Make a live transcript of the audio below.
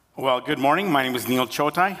Well, good morning. My name is Neil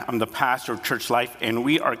Chotai. I'm the pastor of Church Life, and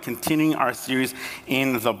we are continuing our series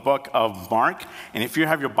in the book of Mark. And if you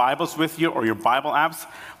have your Bibles with you or your Bible apps,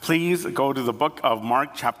 please go to the book of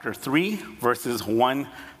Mark, chapter 3, verses 1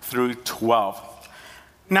 through 12.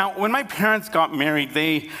 Now, when my parents got married,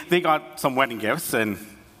 they got some wedding gifts, and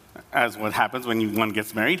as what happens when one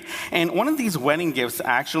gets married. And one of these wedding gifts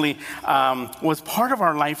actually was part of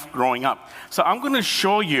our life growing up. So I'm going to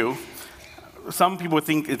show you. Some people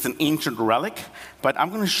think it's an ancient relic, but I'm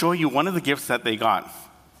going to show you one of the gifts that they got.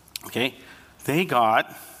 Okay? They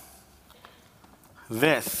got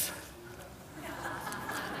this.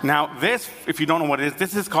 Now, this, if you don't know what it is,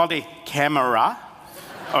 this is called a camera.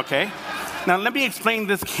 Okay? Now, let me explain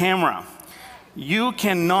this camera. You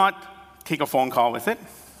cannot take a phone call with it.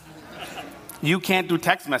 You can't do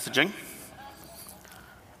text messaging.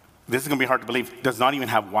 This is going to be hard to believe. It does not even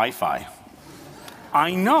have Wi-Fi.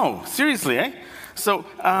 I know, seriously, eh? So,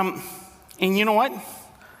 and you know what?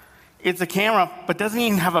 It's a camera, but doesn't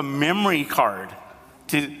even have a memory card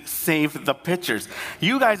to save the pictures.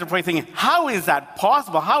 You guys are probably thinking, how is that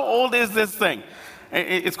possible? How old is this thing?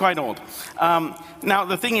 It's quite old. Now,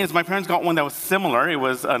 the thing is, my parents got one that was similar. It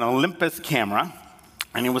was an Olympus camera,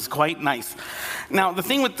 and it was quite nice. Now, the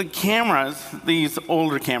thing with the cameras, these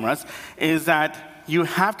older cameras, is that you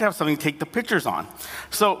have to have something to take the pictures on.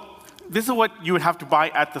 So, this is what you would have to buy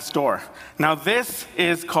at the store. Now, this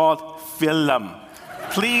is called film.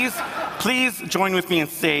 Please join with me and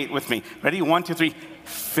say it with me. Ready? 1, 2, 3.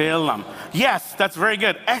 Film. Yes, that's very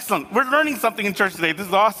good. Excellent. We're learning something in church today. This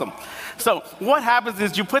is awesome. So what happens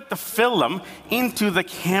is you put the film into the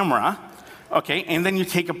camera, okay, and then you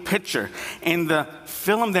take a picture. And the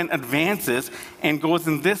film then advances and goes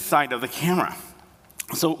in this side of the camera.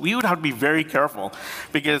 So we would have to be very careful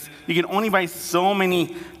because you can only buy so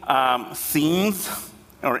many scenes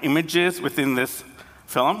or images within this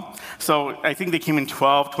film. So I think they came in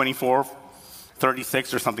 12, 24,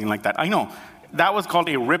 36 or something like that. I know. That was called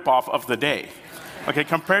a rip-off of the day. Okay,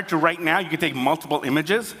 compared to right now, you can take multiple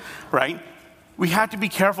images, right? We had to be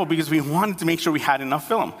careful because we wanted to make sure we had enough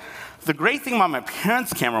film. The great thing about my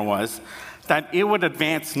parents' camera was that it would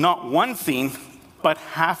advance not one scene, but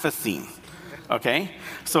half a scene. Okay,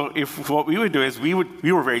 so if what we would do is we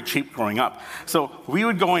were very cheap growing up. So we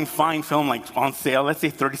would go and find film like on sale, let's say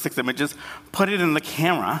 36 images, put it in the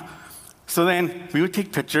camera. So then we would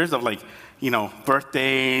take pictures of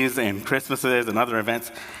birthdays and Christmases and other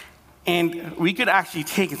events. And we could actually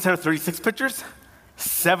take, instead of 36 pictures,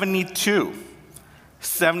 72.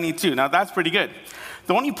 72. Now that's pretty good.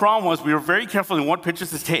 The only problem was we were very careful in what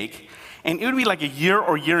pictures to take. And it would be like a year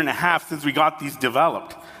or year and a half since we got these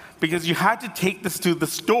developed. Because you had to take this to the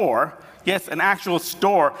store. Yes, an actual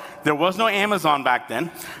store. There was no Amazon back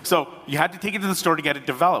then. So you had to take it to the store to get it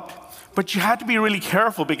developed. But you had to be really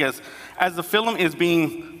careful because as the film is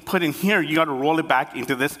being put in here, you got to roll it back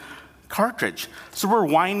into this cartridge. So we're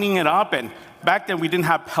winding it up. And back then we didn't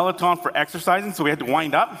have Peloton for exercising, so we had to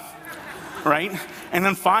wind up, right? And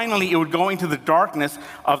then finally it would go into the darkness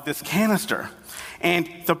of this canister. And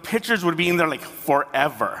the pictures would be in there like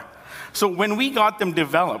forever. So when we got them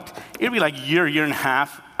developed, it'd be like a year and a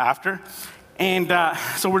half after. And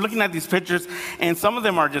so we're looking at these pictures, and some of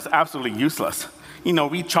them are just absolutely useless. You know,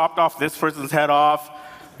 we chopped off this person's head off.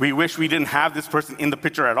 We wish we didn't have this person in the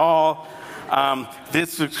picture at all.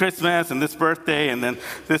 This was Christmas, and this birthday, and then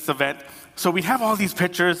this event. So we'd have all these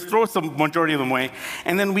pictures, throw some majority of them away,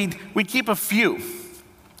 and then we'd keep a few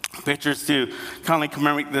pictures to kind of like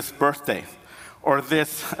commemorate this birthday, or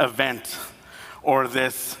this event, or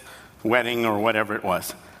this wedding or whatever it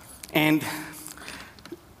was. And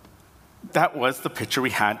that was the picture we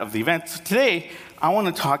had of the event. So today, I want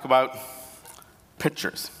to talk about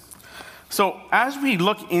pictures. So as we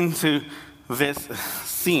look into this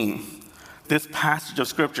scene, this passage of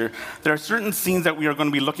Scripture, there are certain scenes that we are going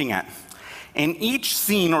to be looking at. And each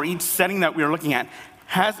scene or each setting that we are looking at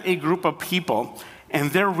has a group of people, and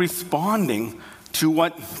they're responding to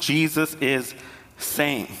what Jesus is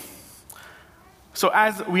saying. So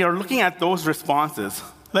as we are looking at those responses,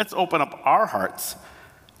 let's open up our hearts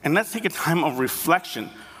and let's take a time of reflection.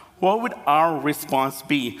 What would our response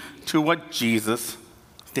be to what Jesus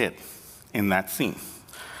did in that scene?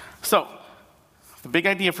 So the big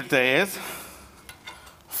idea for today is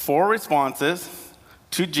 4 responses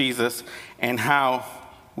to Jesus and how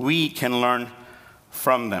we can learn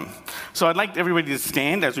from them. So I'd like everybody to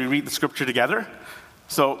stand as we read the scripture together.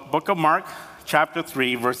 So book of Mark, chapter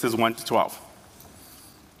 3, verses 1 to 12.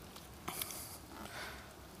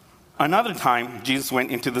 Another time, Jesus went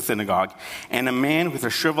into the synagogue, and a man with a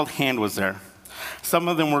shriveled hand was there. Some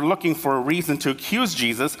of them were looking for a reason to accuse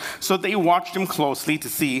Jesus, so they watched him closely to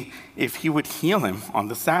see if he would heal him on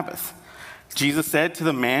the Sabbath. Jesus said to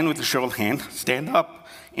the man with the shriveled hand, "Stand up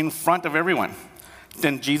in front of everyone."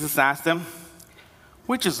 Then Jesus asked them,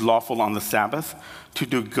 "Which is lawful on the Sabbath, to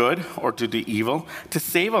do good or to do evil, to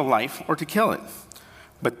save a life or to kill it?"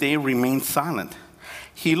 But they remained silent.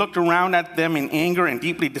 He looked around at them in anger and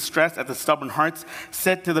deeply distressed at the stubborn hearts,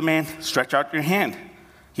 said to the man, "Stretch out your hand."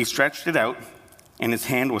 He stretched it out, and his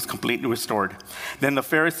hand was completely restored. Then the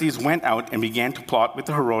Pharisees went out and began to plot with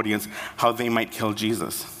the Herodians how they might kill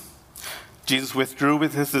Jesus. Jesus withdrew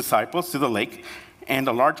with his disciples to the lake, and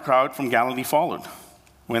a large crowd from Galilee followed.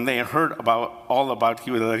 When they heard all about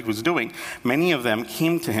what he was doing, many of them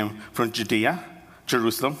came to him from Judea,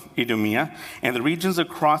 Jerusalem, Idumea, and the regions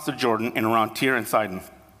across the Jordan and around Tyre and Sidon.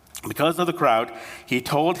 Because of the crowd, he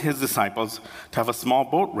told his disciples to have a small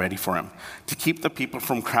boat ready for him, to keep the people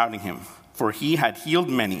from crowding him, for he had healed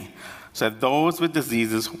many, so that those with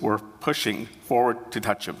diseases were pushing forward to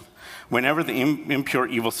touch him. Whenever the impure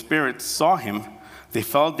evil spirits saw him, they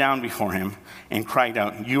fell down before him and cried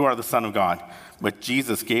out, "You are the Son of God." But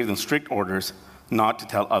Jesus gave them strict orders not to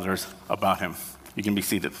tell others about him. You can be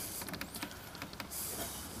seated.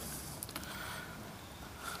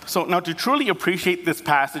 So now, to truly appreciate this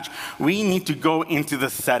passage, we need to go into the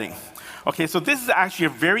setting. Okay, so this is actually a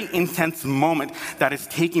very intense moment that is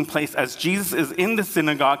taking place as Jesus is in the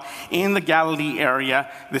synagogue in the Galilee area.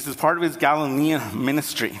 This is part of his Galilean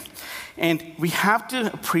ministry. And we have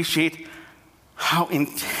to appreciate how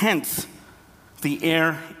intense the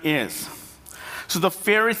air is. So the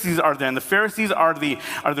Pharisees are there, and the Pharisees are the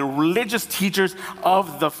religious teachers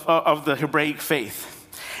of the Hebraic faith.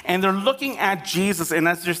 And they're looking at Jesus, and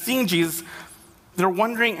as they're seeing Jesus, they're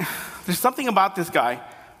wondering, there's something about this guy.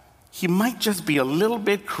 He might just be a little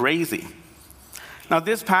bit crazy. Now,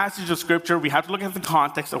 this passage of Scripture, we have to look at the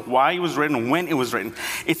context of why it was written and when it was written.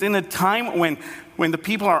 It's in a time when the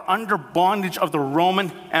people are under bondage of the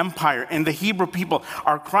Roman Empire, and the Hebrew people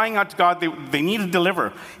are crying out to God, they need to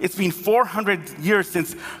deliver. It's been 400 years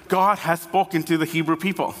since God has spoken to the Hebrew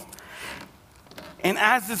people. And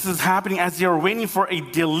as this is happening, as they are waiting for a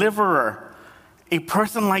deliverer, a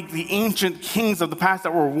person like the ancient kings of the past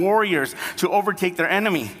that were warriors to overtake their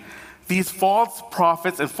enemy, these false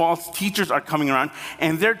prophets and false teachers are coming around,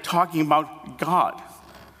 and they're talking about God,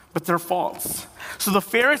 but they're false. So the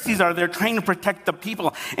Pharisees are there trying to protect the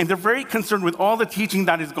people, and they're very concerned with all the teaching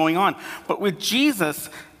that is going on. But with Jesus,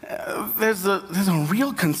 there's a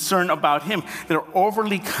real concern about him. They're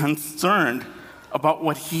overly concerned about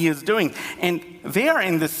what he is doing. And they are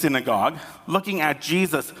in the synagogue looking at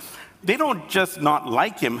Jesus. They don't just not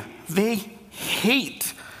like him, they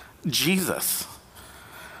hate Jesus.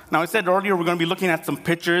 Now, I said earlier we're going to be looking at some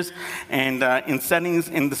pictures and in settings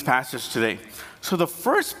in this passage today. So the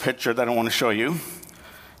first picture that I want to show you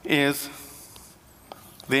is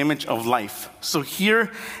the image of life. So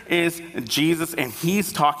here is Jesus, and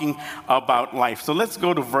he's talking about life. So let's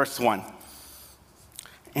go to verse 1.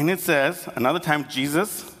 And it says, another time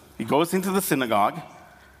Jesus, he goes into the synagogue,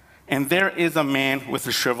 and there is a man with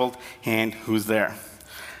a shriveled hand who's there.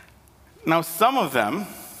 Now, some of them,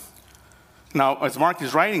 as Mark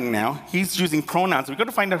is writing now, he's using pronouns. We've got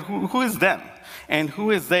to find out who is them and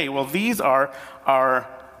who is they. Well, these are our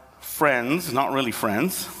friends, not really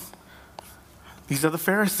friends. These are the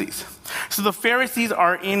Pharisees. So the Pharisees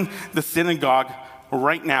are in the synagogue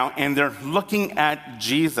right now, and they're looking at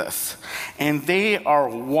Jesus, and they are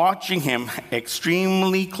watching him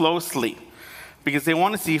extremely closely because they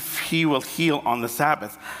want to see if he will heal on the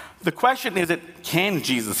Sabbath. The question is, can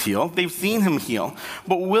Jesus heal? They've seen him heal,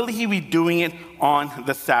 but will he be doing it on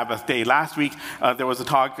the Sabbath day? Last week, there was a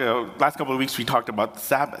talk, last couple of weeks we talked about the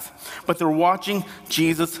Sabbath, but they're watching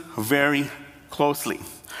Jesus very closely.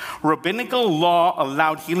 Rabbinical law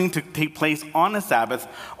allowed healing to take place on a Sabbath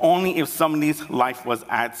only if somebody's life was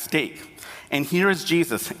at stake. And here is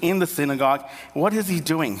Jesus in the synagogue. What is he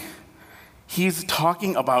doing? He's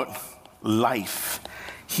talking about life.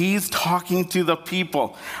 He's talking to the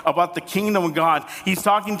people about the kingdom of God. He's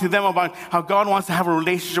talking to them about how God wants to have a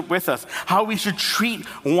relationship with us, how we should treat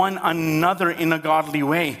one another in a godly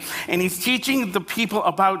way. And he's teaching the people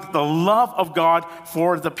about the love of God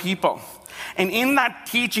for the people. And in that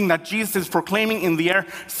teaching that Jesus is proclaiming in the air,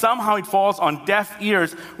 somehow it falls on deaf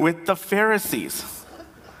ears with the Pharisees.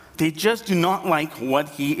 They just do not like what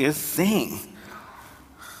he is saying.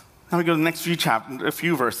 Now we go to the next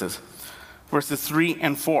few verses. Verses 3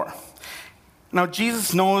 and 4. Now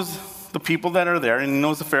Jesus knows the people that are there, and he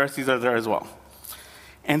knows the Pharisees are there as well.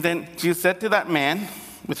 And then Jesus said to that man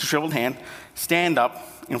with the shriveled hand, "Stand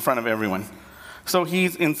up in front of everyone." So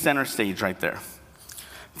he's in center stage right there.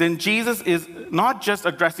 Then Jesus is not just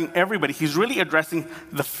addressing everybody, he's really addressing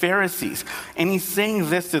the Pharisees. And he's saying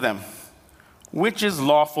this to them: which is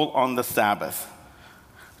lawful on the Sabbath?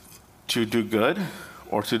 To do good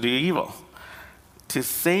or to do evil? To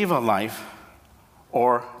save a life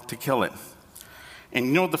or to kill it? And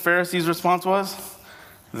you know what the Pharisees' response was?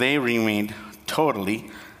 They remained totally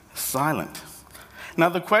silent. Now,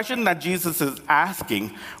 the question that Jesus is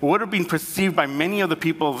asking would have been perceived by many of the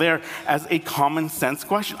people there as a common sense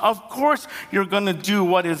question. Of course, you're going to do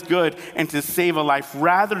what is good and to save a life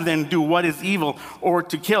rather than do what is evil or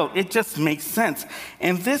to kill. It just makes sense.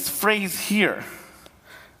 And this phrase here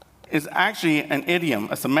is actually an idiom,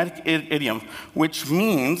 a Semitic idiom, which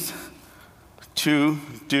means to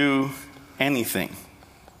do anything.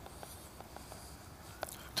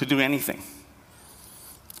 To do anything.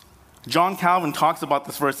 John Calvin talks about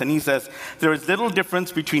this verse, and he says, there is little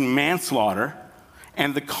difference between manslaughter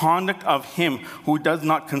and the conduct of him who does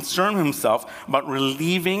not concern himself about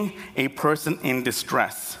relieving a person in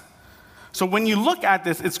distress. So when you look at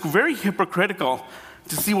this, it's very hypocritical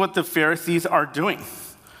to see what the Pharisees are doing,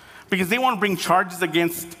 because they want to bring charges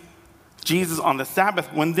against Jesus on the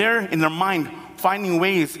Sabbath when they're in their mind finding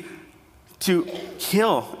ways to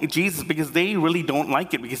kill Jesus because they really don't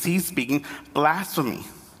like it, because he's speaking blasphemy.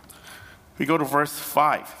 We go to verse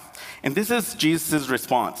 5, and this is Jesus'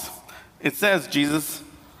 response. It says Jesus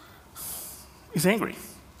is angry.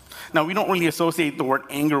 Now, we don't really associate the word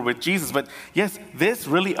anger with Jesus, but yes, this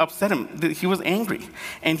really upset him. He was angry,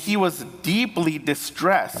 and he was deeply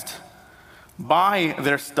distressed by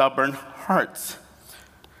their stubborn hearts.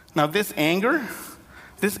 Now, this anger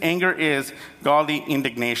is godly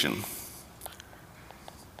indignation.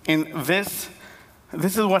 And this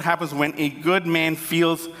is what happens when a good man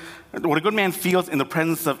feels in the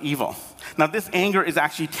presence of evil. Now, this anger is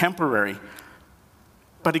actually temporary,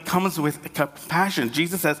 but it comes with compassion.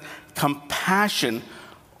 Jesus says compassion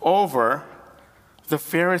over the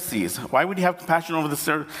Pharisees. Why would he have compassion over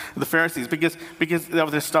the Pharisees? Because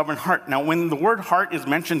of their stubborn heart. Now, when the word heart is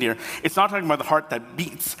mentioned here, it's not talking about the heart that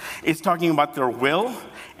beats. It's talking about their will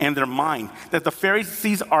and their mind. That the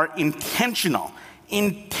Pharisees are intentional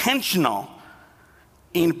in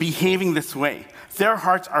behaving this way. Their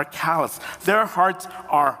hearts are callous. Their hearts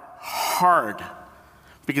are hard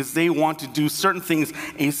because they want to do certain things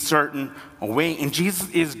a certain way. And Jesus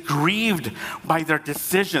is grieved by their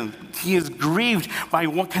decision. He is grieved by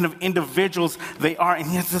what kind of individuals they are, and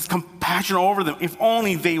he has this compassion over them. If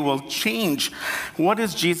only they will change. What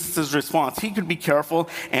is Jesus' response? He could be careful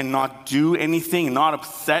and not do anything, not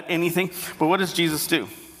upset anything, but what does Jesus do?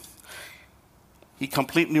 He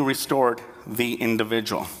completely restored the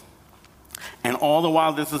individual. And all the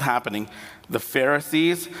while this is happening, the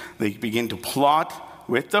Pharisees, they begin to plot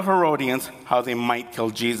with the Herodians how they might kill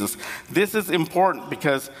Jesus. This is important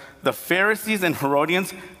because the Pharisees and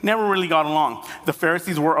Herodians never really got along. The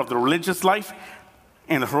Pharisees were of the religious life,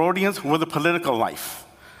 and the Herodians were the political life.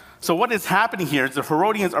 So what is happening here is the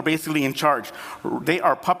Herodians are basically in charge. They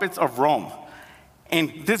are puppets of Rome.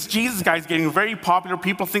 And this Jesus guy is getting very popular.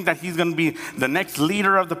 People think that he's going to be the next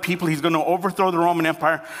leader of the people. He's going to overthrow the Roman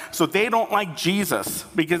Empire. So they don't like Jesus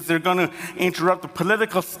because they're going to interrupt the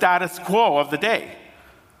political status quo of the day.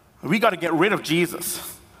 We got to get rid of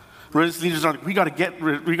Jesus. Religious leaders are like, we got to get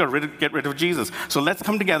rid of Jesus. So let's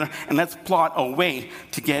come together and let's plot a way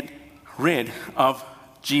to get rid of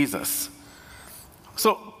Jesus.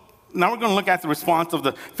 So now we're going to look at the response of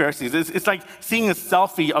the Pharisees. It's like seeing a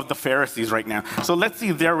selfie of the Pharisees right now. So let's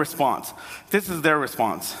see their response. This is their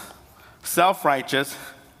response. Self-righteous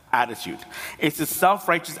attitude. It's a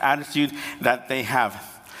self-righteous attitude that they have.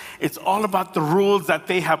 It's all about the rules that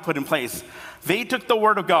they have put in place. They took the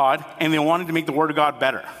Word of God and they wanted to make the Word of God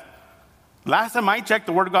better. Last time I checked,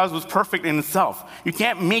 the Word of God was perfect in itself. You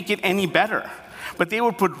can't make it any better. But they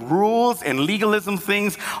would put rules and legalism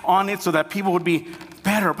things on it so that people would be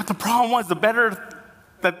better. But the problem was the better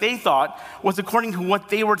that they thought was according to what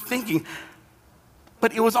they were thinking.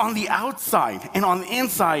 But it was on the outside. And on the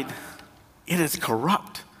inside, it is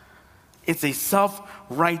corrupt. It's a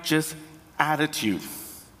self-righteous attitude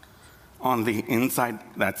on the inside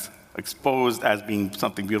that's exposed as being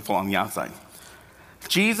something beautiful on the outside.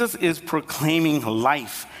 Jesus is proclaiming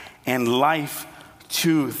life and life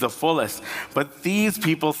to the fullest. But these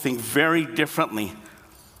people think very differently.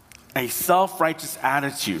 A self-righteous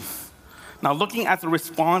attitude. Now, looking at the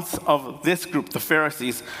response of this group, the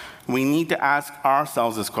Pharisees, we need to ask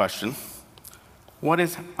ourselves this question. What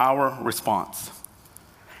is our response?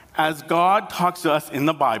 As God talks to us in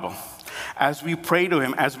the Bible, as we pray to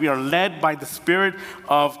him, as we are led by the Spirit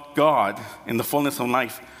of God in the fullness of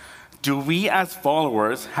life, Do we as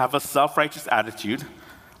followers have a self-righteous attitude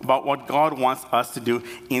about what God wants us to do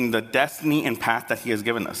in the destiny and path that he has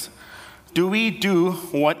given us? Do we do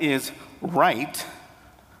what is right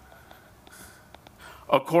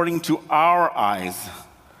according to our eyes?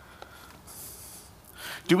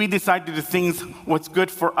 Do we decide to do things what's good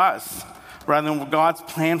for us rather than God's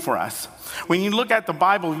plan for us? When you look at the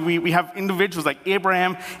Bible, we have individuals like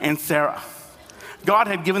Abraham and Sarah. God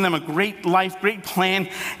had given them a great life, great plan,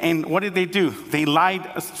 and what did they do? They lied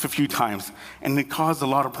a few times, and it caused a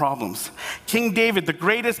lot of problems. King David, the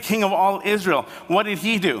greatest king of all Israel, what did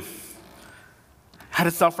he do? Had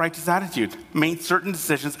a self-righteous attitude, made certain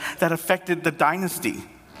decisions that affected the dynasty.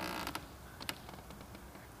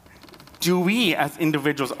 Do we as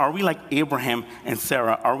individuals, are we like Abraham and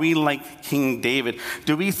Sarah? Are we like King David?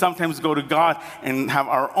 Do we sometimes go to God and have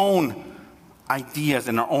our own ideas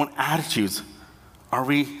and our own attitudes? Are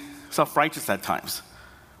we self-righteous at times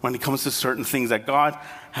when it comes to certain things that God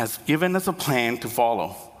has given us a plan to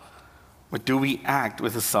follow? But do we act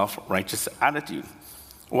with a self-righteous attitude?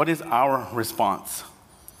 What is our response?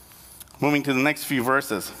 Moving to the next few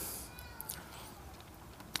verses.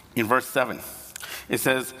 In verse 7, it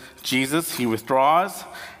says, Jesus, he withdraws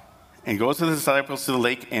and goes with his disciples to the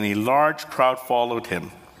lake, and a large crowd followed him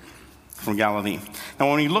from Galilee.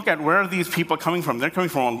 Now, when you look at where are these people coming from, they're coming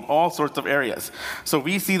from all sorts of areas. So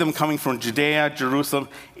we see them coming from Judea, Jerusalem,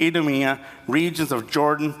 Idumea, regions of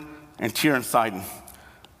Jordan, and Tyre and Sidon.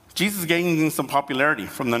 Jesus is gaining some popularity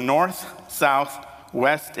from the north, south,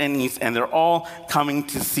 west, and east, and they're all coming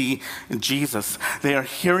to see Jesus. They are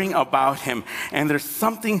hearing about him, and there's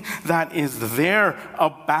something that is there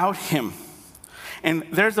about him. And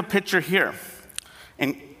there's a picture here.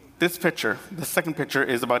 And this picture, the second picture,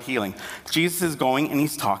 is about healing. Jesus is going and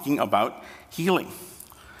he's talking about healing.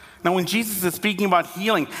 Now, when Jesus is speaking about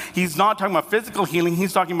healing, he's not talking about physical healing,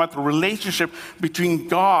 he's talking about the relationship between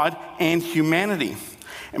God and humanity.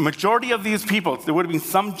 A majority of these people, there would have been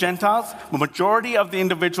some Gentiles, but majority of the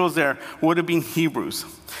individuals there would have been Hebrews.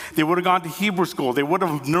 They would have gone to Hebrew school. They would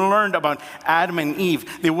have learned about Adam and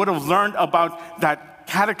Eve. They would have learned about that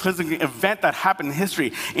cataclysmic event that happened in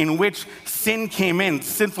history in which sin came in,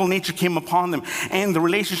 sinful nature came upon them, and the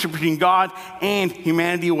relationship between God and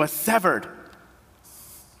humanity was severed.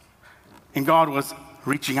 And God was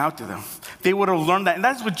reaching out to them. They would have learned that. And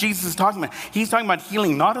that's what Jesus is talking about. He's talking about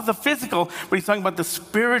healing, not of the physical, but he's talking about the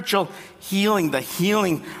spiritual healing, the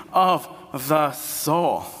healing of the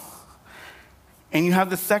soul. And you have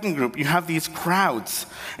the second group. You have these crowds.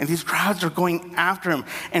 And these crowds are going after him.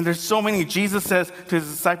 And there's so many. Jesus says to his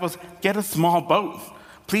disciples, get a small boat.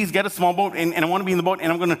 Please get a small boat. And I want to be in the boat.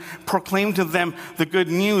 And I'm going to proclaim to them the good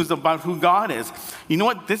news about who God is. You know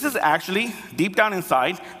what? This is actually, deep down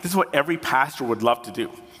inside, this is what every pastor would love to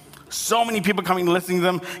do. So many people coming and listening to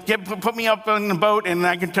them. Put me up in the boat and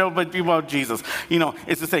I can tell people about Jesus. You know,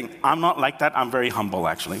 it's the thing. I'm not like that. I'm very humble,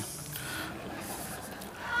 actually.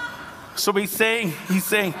 So he's saying,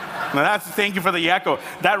 now thank you for the echo.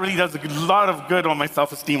 That really does a lot of good on my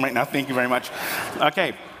self-esteem right now. Thank you very much.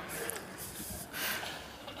 Okay.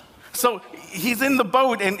 So he's in the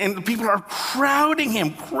boat and people are crowding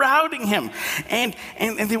him. And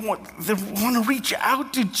they want to reach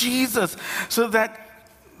out to Jesus so that,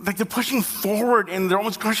 like, they're pushing forward and they're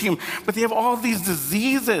almost crushing him. But they have all these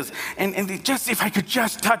diseases. And they just, if I could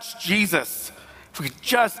just touch Jesus, if we could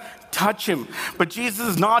just touch him. But Jesus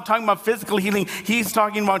is not talking about physical healing. He's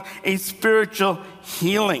talking about a spiritual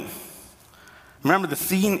healing. Remember, the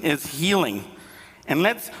scene is healing. And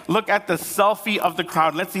let's look at the selfie of the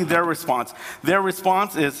crowd. Let's see their response. Their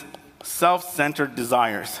response is self-centered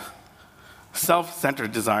desires.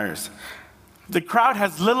 Self-centered desires. The crowd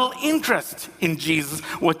has little interest in Jesus,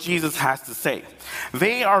 what Jesus has to say.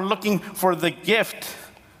 They are looking for the gift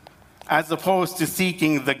as opposed to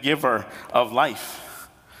seeking the giver of life.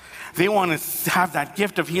 They want to have that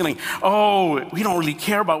gift of healing. Oh, we don't really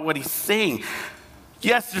care about what he's saying.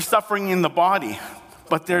 Yes, there's suffering in the body,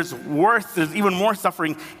 but there's even more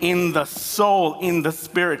suffering in the soul, in the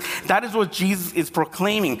spirit. That is what Jesus is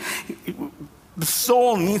proclaiming. The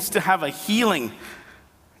soul needs to have a healing.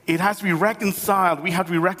 It has to be reconciled. We have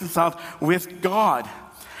to be reconciled with God.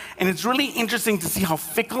 And it's really interesting to see how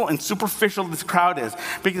fickle and superficial this crowd is,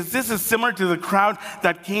 because this is similar to the crowd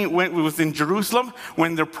that was in Jerusalem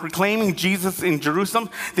when they're proclaiming Jesus in Jerusalem.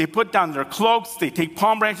 They put down their cloaks, they take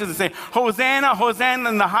palm branches, and say, Hosanna, Hosanna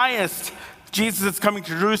in the highest. Jesus is coming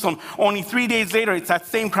to Jerusalem. Only 3 days later, it's that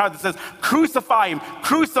same crowd that says, crucify him,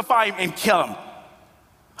 and kill him.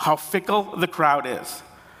 How fickle the crowd is,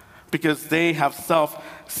 because they have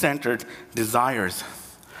self-centered desires.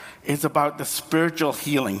 It's about the spiritual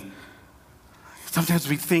healing. Sometimes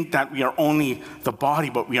we think that we are only the body,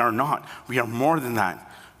 but we are not. We are more than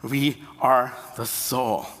that. We are the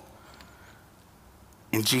soul.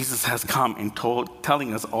 And Jesus has come and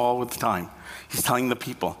telling us all the time. He's telling the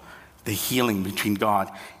people the healing between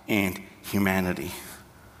God and humanity.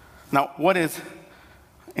 Now, what is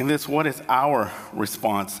our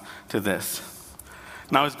response to this?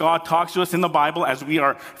 Now, as God talks to us in the Bible, as we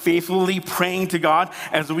are faithfully praying to God,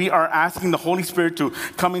 as we are asking the Holy Spirit to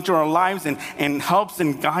come into our lives and helps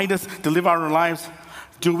and guide us to live our lives,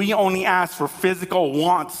 do we only ask for physical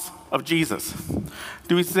wants of Jesus?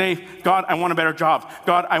 Do we say, God, I want a better job.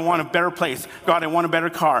 God, I want a better place. God, I want a better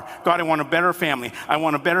car. God, I want a better family. I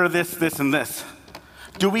want a better this, and this.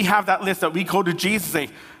 Do we have that list that we go to Jesus and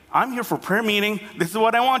say, I'm here for prayer meeting. This is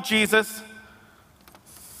what I want, Jesus.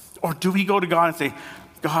 Or do we go to God and say,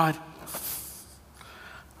 God,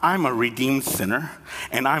 I'm a redeemed sinner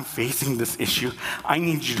and I'm facing this issue. I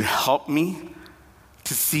need you to help me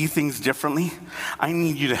to see things differently. I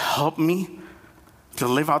need you to help me to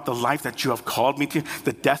live out the life that you have called me to,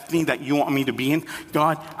 the destiny that you want me to be in.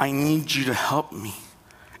 God, I need you to help me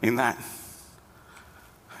in that.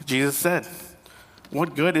 Jesus said,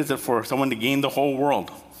 what good is it for someone to gain the whole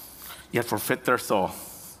world, yet forfeit their soul?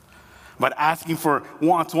 But asking for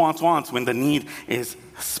wants when the need is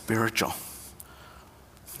spiritual.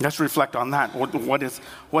 Let's reflect on that. What is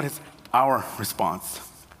our response?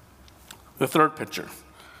 The third picture,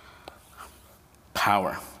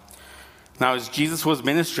 power. Now, as Jesus was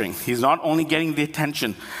ministering, he's not only getting the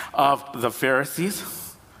attention of the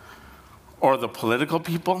Pharisees or the political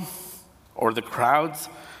people or the crowds,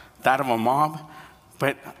 that of a mob,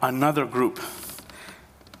 but another group.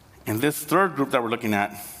 And this third group that we're looking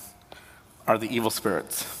at are the evil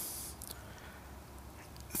spirits.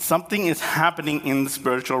 Something is happening in the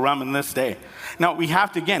spiritual realm in this day. Now, we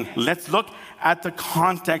have to, again, let's look at the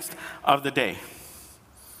context of the day.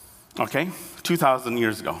 Okay? 2,000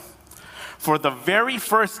 years ago. For the very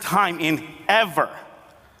first time in ever,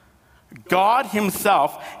 God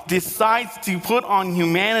himself decides to put on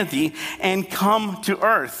humanity and come to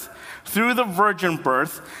earth through the virgin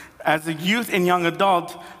birth as a youth and young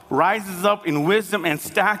adult, rises up in wisdom and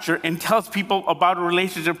stature and tells people about a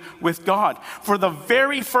relationship with God. For the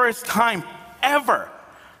very first time ever,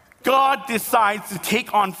 God decides to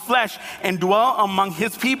take on flesh and dwell among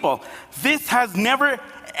his people. This has never,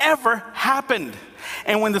 ever happened.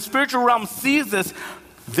 And when the spiritual realm sees this,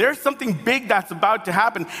 there's something big that's about to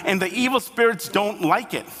happen, and the evil spirits don't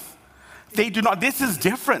like it. They do not. This is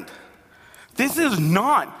different. This is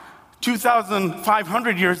not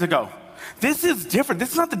 2,500 years ago. This is different.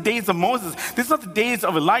 This is not the days of Moses. This is not the days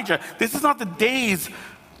of Elijah. This is not the days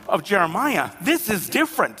of Jeremiah. This is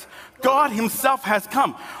different. God himself has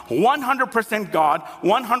come. 100% God,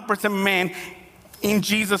 100% man in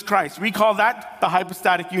Jesus Christ. We call that the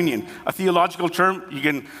hypostatic union. A theological term. You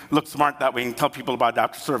can look smart that way and tell people about it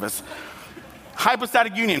after service.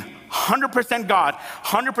 Hypostatic union. 100% God,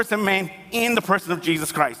 100% man in the person of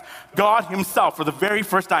Jesus Christ. God himself, for the very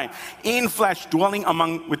first time, in flesh, dwelling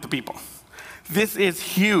with the people. This is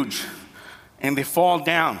huge. And they fall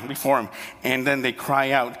down before him, and then they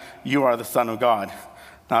cry out, "You are the Son of God."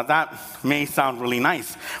 Now that may sound really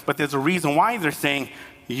nice, but there's a reason why they're saying,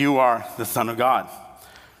 "You are the Son of God."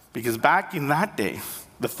 Because back in that day,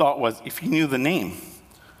 the thought was, if you knew the name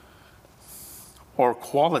or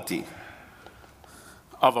quality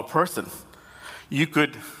of a person, you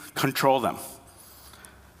could control them.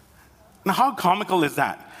 Now, how comical is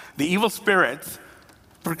that? The evil spirits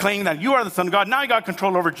proclaiming that you are the Son of God, now you got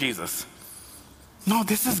control over Jesus. No,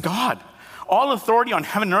 this is God. All authority on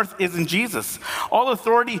heaven and earth is in Jesus. All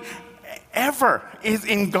authority ever is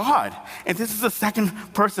in God. And this is the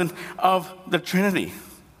second person of the Trinity.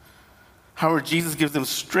 However, Jesus gives them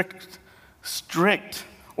strict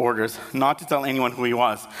orders not to tell anyone who he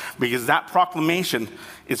was, because that proclamation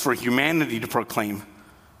is for humanity to proclaim,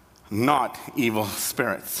 not evil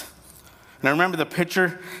spirits. Now remember, the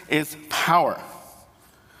picture is power.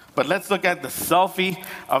 But let's look at the selfie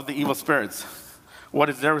of the evil spirits. What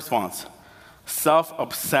is their response?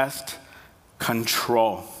 Self-obsessed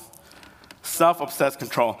control. Self-obsessed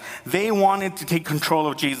control. They wanted to take control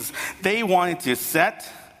of Jesus. They wanted to set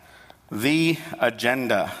the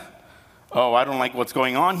agenda. Oh, I don't like what's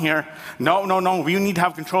going on here. No, we need to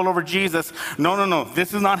have control over Jesus. No,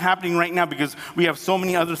 this is not happening right now because we have so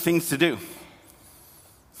many other things to do.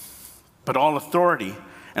 But all authority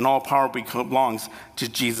and all power belongs to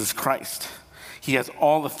Jesus Christ. He has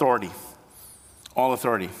all authority. All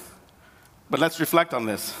authority. But let's reflect on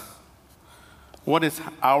this. What is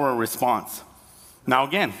our response? Now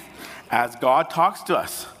again, as God talks to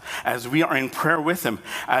us, as we are in prayer with him,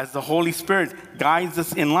 as the Holy Spirit guides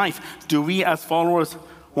us in life, do we as followers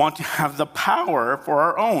want to have the power for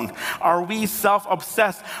our own? Are we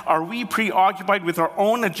self-obsessed? Are we preoccupied with our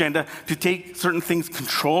own agenda to take certain things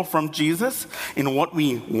control from Jesus in what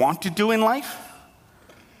we want to do in life?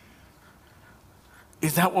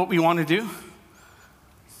 Is that what we want to do?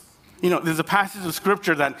 There's a passage of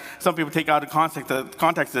scripture that some people take out of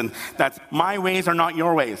context, and that's, my ways are not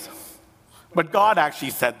your ways. But God actually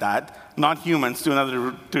said that, not humans to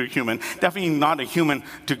a human, definitely not a human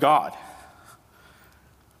to God.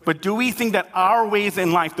 But do we think that our ways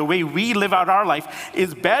in life, the way we live out our life,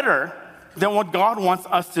 is better than what God wants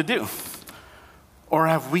us to do? Or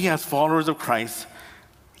have we, as followers of Christ,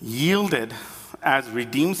 yielded as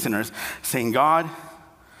redeemed sinners, saying, God,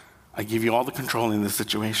 I give you all the control in this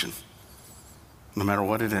situation, no matter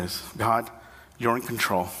what it is. God, you're in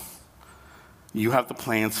control. You have the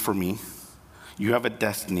plans for me. You have a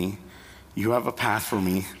destiny. You have a path for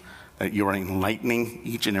me that you are enlightening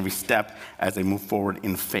each and every step as I move forward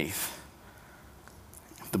in faith.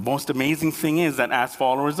 The most amazing thing is that as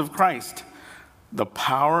followers of Christ, the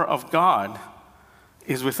power of God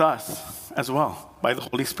is with us as well by the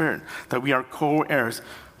Holy Spirit, that we are co-heirs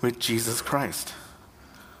with Jesus Christ.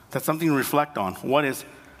 That's something to reflect on. What is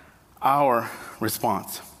our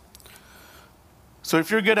response? So if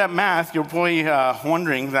you're good at math, you're probably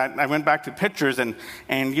wondering that I went back to pictures and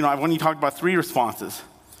I've only talked about 3 responses,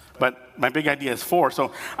 but my big idea is 4.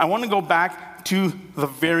 So I want to go back to the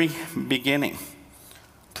very beginning,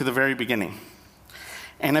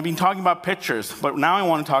 And I've been talking about pictures, but now I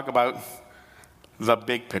want to talk about the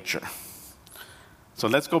big picture. So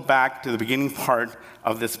let's go back to the beginning part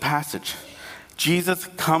of this passage. Jesus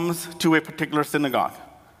comes to a particular synagogue.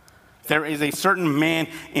 There is a certain man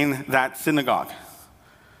in that synagogue.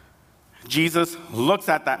 Jesus looks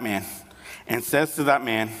at that man and says to that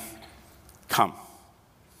man, come.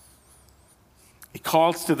 He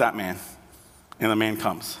calls to that man, and the man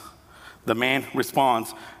comes. The man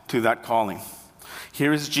responds to that calling.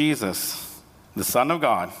 Here is Jesus, the Son of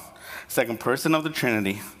God, second person of the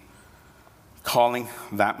Trinity, calling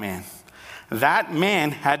that man. That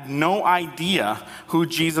man had no idea who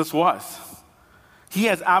Jesus was. He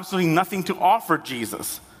has absolutely nothing to offer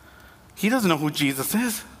Jesus. He doesn't know who Jesus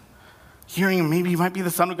is. Hearing him, maybe he might be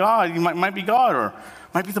the Son of God, he might be God, or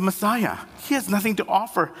might be the Messiah. He has nothing to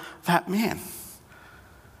offer that man.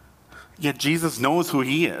 Yet Jesus knows who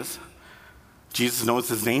he is. Jesus knows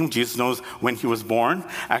his name. Jesus knows when he was born.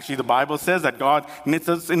 Actually, the Bible says that God knits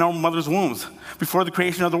us in our mother's wombs. Before the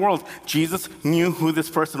creation of the world, Jesus knew who this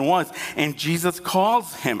person was, and Jesus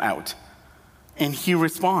calls him out, and he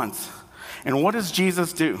responds. And what does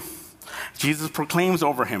Jesus do? Jesus proclaims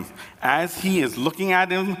over him, as he is looking at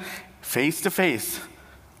him face to face,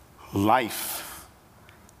 life,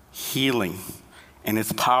 healing, and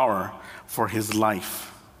his power for his life.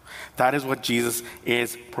 That is what Jesus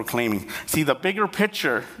is proclaiming. See, the big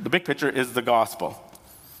picture is the gospel.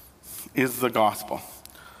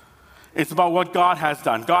 It's about what God has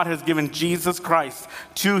done. God has given Jesus Christ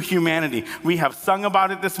to humanity. We have sung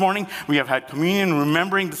about it this morning. We have had communion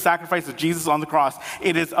remembering the sacrifice of Jesus on the cross.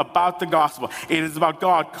 It is about the gospel. It is about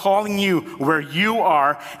God calling you where you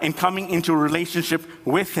are and coming into a relationship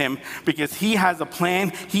with him, because he has a plan.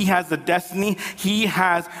 He has a destiny. He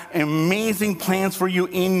has amazing plans for you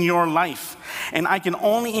in your life. And I can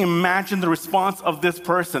only imagine the response of this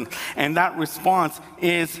person, and that response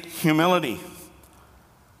is humility.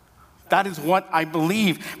 That is what I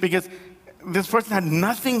believe, because this person had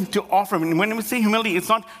nothing to offer. And when we say humility, it's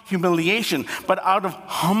not humiliation, but out of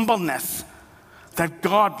humbleness that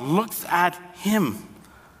God looks at him.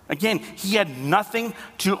 Again, he had nothing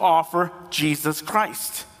to offer Jesus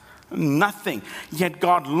Christ. Nothing. Yet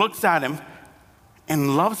God looks at him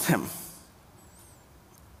and loves him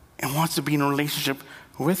and wants to be in a relationship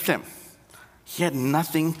with him. He had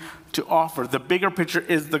nothing to offer. The bigger picture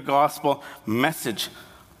is the gospel message.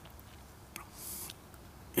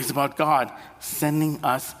 It's about God sending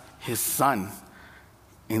us his son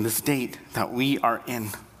in the state that we are in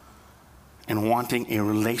and wanting a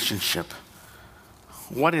relationship.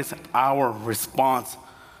 What is our response?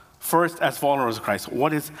 First, as followers of Christ,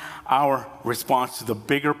 what is our response to the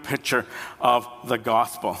bigger picture of the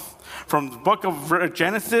gospel? From the book of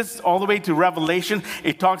Genesis all the way to Revelation,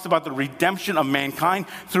 it talks about the redemption of mankind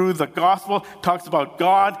through the gospel. It talks about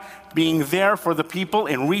God being there for the people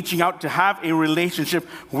and reaching out to have a relationship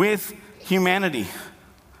with humanity.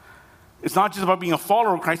 It's not just about being a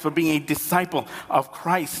follower of Christ, but being a disciple of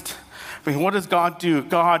Christ. I mean, what does God do?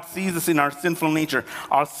 God sees us in our sinful nature,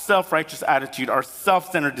 our self-righteous attitude, our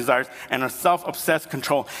self-centered desires, and our self-obsessed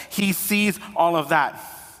control. He sees all of that.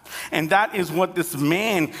 And that is what this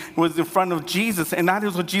man was in front of Jesus, and that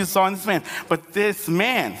is what Jesus saw in this man. But this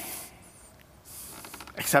man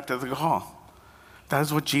accepted the call. That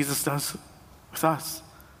is what Jesus does with us.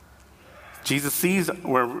 Jesus sees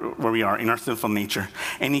where we are in our sinful nature,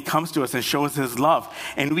 and he comes to us and shows his love.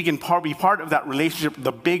 And we can be part of that relationship,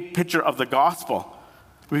 the big picture of the gospel.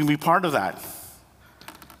 We can be part of that.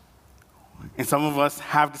 And some of us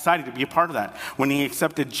have decided to be a part of that when he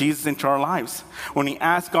accepted Jesus into our lives, when he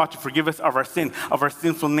asked God to forgive us of our sin, of our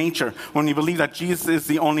sinful nature, when we believe that Jesus is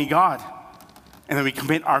the only God. And then we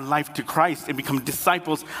commit our life to Christ and become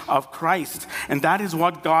disciples of Christ. And that is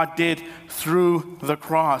what God did through the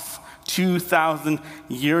cross 2,000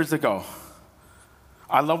 years ago.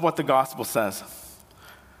 I love what the gospel says.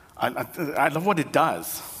 I love what it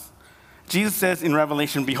does. Jesus says in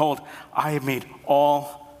Revelation, behold, I have made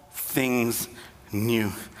all things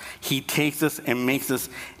new. He takes us and makes us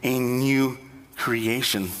a new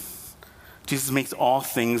creation. Jesus makes all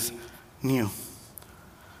things new.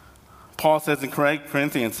 Paul says in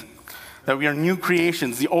Corinthians that we are new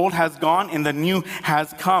creations. The old has gone and the new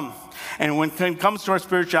has come. And when it comes to our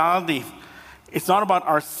spirituality, it's not about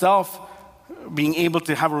ourselves being able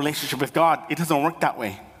to have a relationship with God. It doesn't work that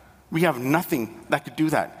way. We have nothing that could do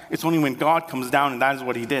that. It's only when God comes down, and that is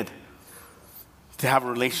what he did, to have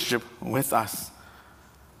a relationship with us.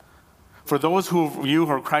 For those of you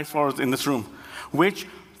who are Christ followers in this room, which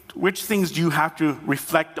things do you have to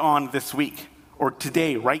reflect on this week or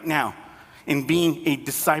today, right now, in being a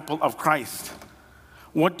disciple of Christ?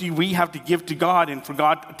 What do we have to give to God and for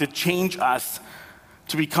God to change us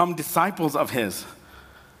to become disciples of his?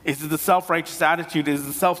 Is it the self-righteous attitude? Is it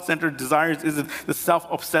the self-centered desires? Is it the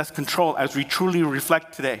self-obsessed control as we truly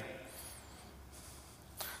reflect today?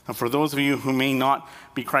 And for those of you who may not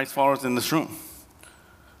be Christ followers in this room,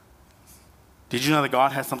 did you know that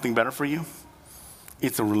God has something better for you?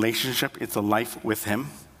 It's a relationship. It's a life with him.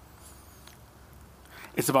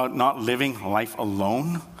 It's about not living life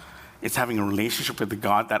alone. It's having a relationship with the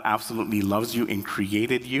God that absolutely loves you and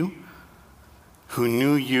created you, who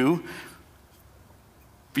knew you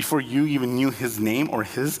before you even knew his name or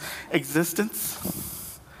his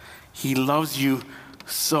existence. He loves you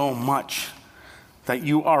so much that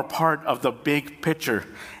you are part of the big picture,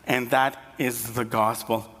 and that is the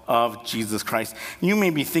gospel of Jesus Christ. You may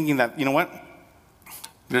be thinking that, you know what?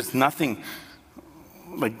 There's nothing,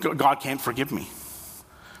 like God can't forgive me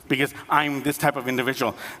because I'm this type of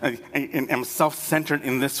individual, and I'm self-centered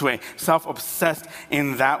in this way, self-obsessed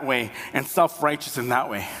in that way, and self-righteous in that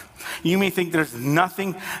way. You may think there's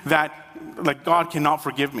nothing that, like, God cannot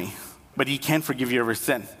forgive me, but he can forgive you of your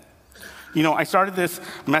sin. You know, I started this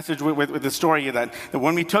message with the story that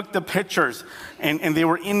when we took the pictures and they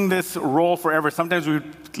were in this roll forever, sometimes we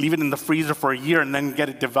would leave it in the freezer for a year and then get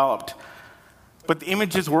it developed. But the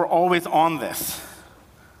images were always on this.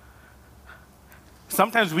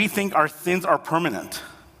 Sometimes we think our sins are permanent.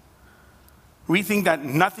 We think that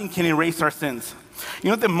nothing can erase our sins. You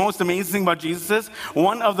know what the most amazing thing about Jesus is?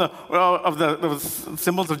 One of the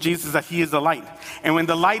symbols of Jesus is that he is the light. And when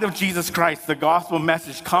the light of Jesus Christ, the gospel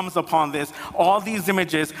message, comes upon this, all these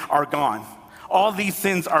images are gone. All these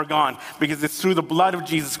sins are gone because it's through the blood of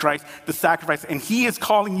Jesus Christ, the sacrifice. And he is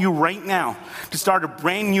calling you right now to start a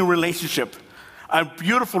brand new relationship, a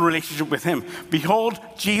beautiful relationship with him. Behold,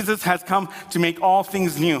 Jesus has come to make all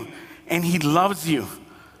things new. And he loves you.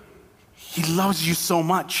 He loves you so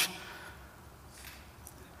much.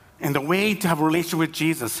 And the way to have a relationship with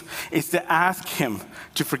Jesus is to ask him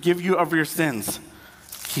to forgive you of your sins.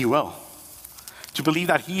 He will. To believe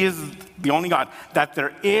that he is the only God, that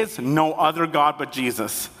there is no other God but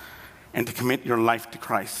Jesus, and to commit your life to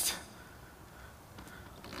Christ.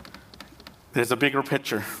 There's a bigger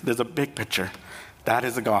picture. There's a big picture. That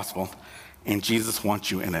is the gospel, and Jesus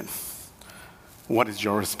wants you in it. What is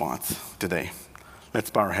your response today?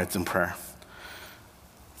 Let's bow our heads in prayer.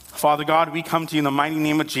 Father God, we come to you in the mighty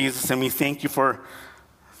name of Jesus, and we thank you for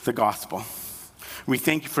the gospel. We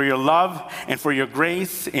thank you for your love and for your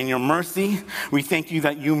grace and your mercy. We thank you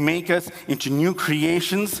that you make us into new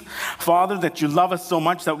creations. Father, that you love us so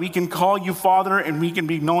much that we can call you Father and we can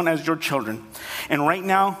be known as your children. And right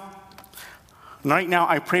now,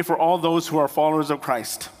 I pray for all those who are followers of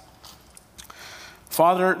Christ.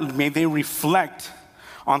 Father, may they reflect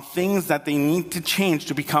on things that they need to change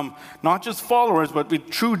to become not just followers, but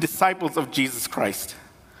true disciples of Jesus Christ.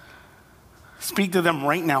 Speak to them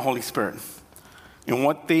right now, Holy Spirit, in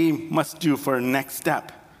what they must do for a next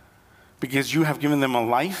step, because you have given them a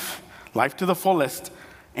life to the fullest,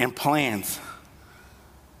 and plans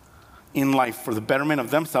in life for the betterment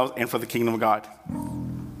of themselves and for the kingdom of God.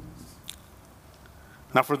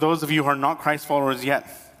 Now, for those of you who are not Christ followers yet,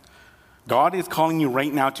 God is calling you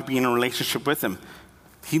right now to be in a relationship with him.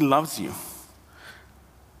 He loves you.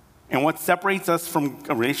 And what separates us from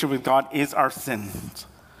a relationship with God is our sins.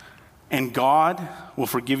 And God will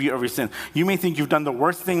forgive you every sin. You may think you've done the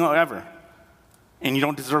worst thing ever, and you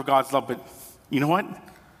don't deserve God's love, but you know what?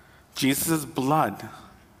 Jesus' blood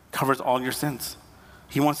covers all your sins.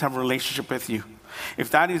 He wants to have a relationship with you.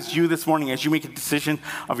 If that is you this morning, as you make a decision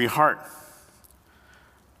of your heart,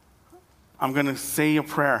 I'm going to say a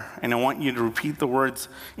prayer, and I want you to repeat the words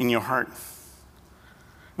in your heart.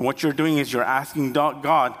 And what you're doing is you're asking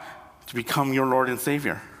God to become your Lord and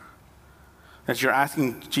Savior. That you're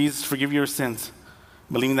asking Jesus to forgive your sins,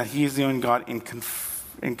 believing that he is the only God,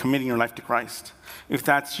 and committing your life to Christ. If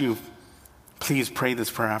that's you, please pray this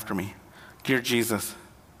prayer after me. Dear Jesus,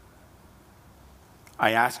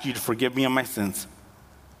 I ask you to forgive me of my sins.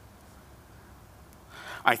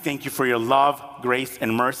 I thank you for your love, grace,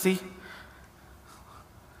 and mercy.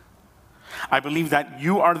 I believe that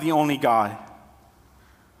you are the only God,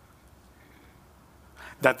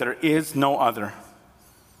 that there is no other,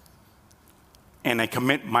 and I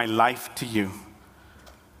commit my life to you.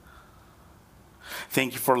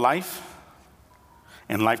 Thank you for life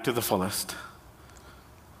and life to the fullest.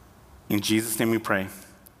 In Jesus' name we pray.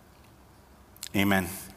 Amen.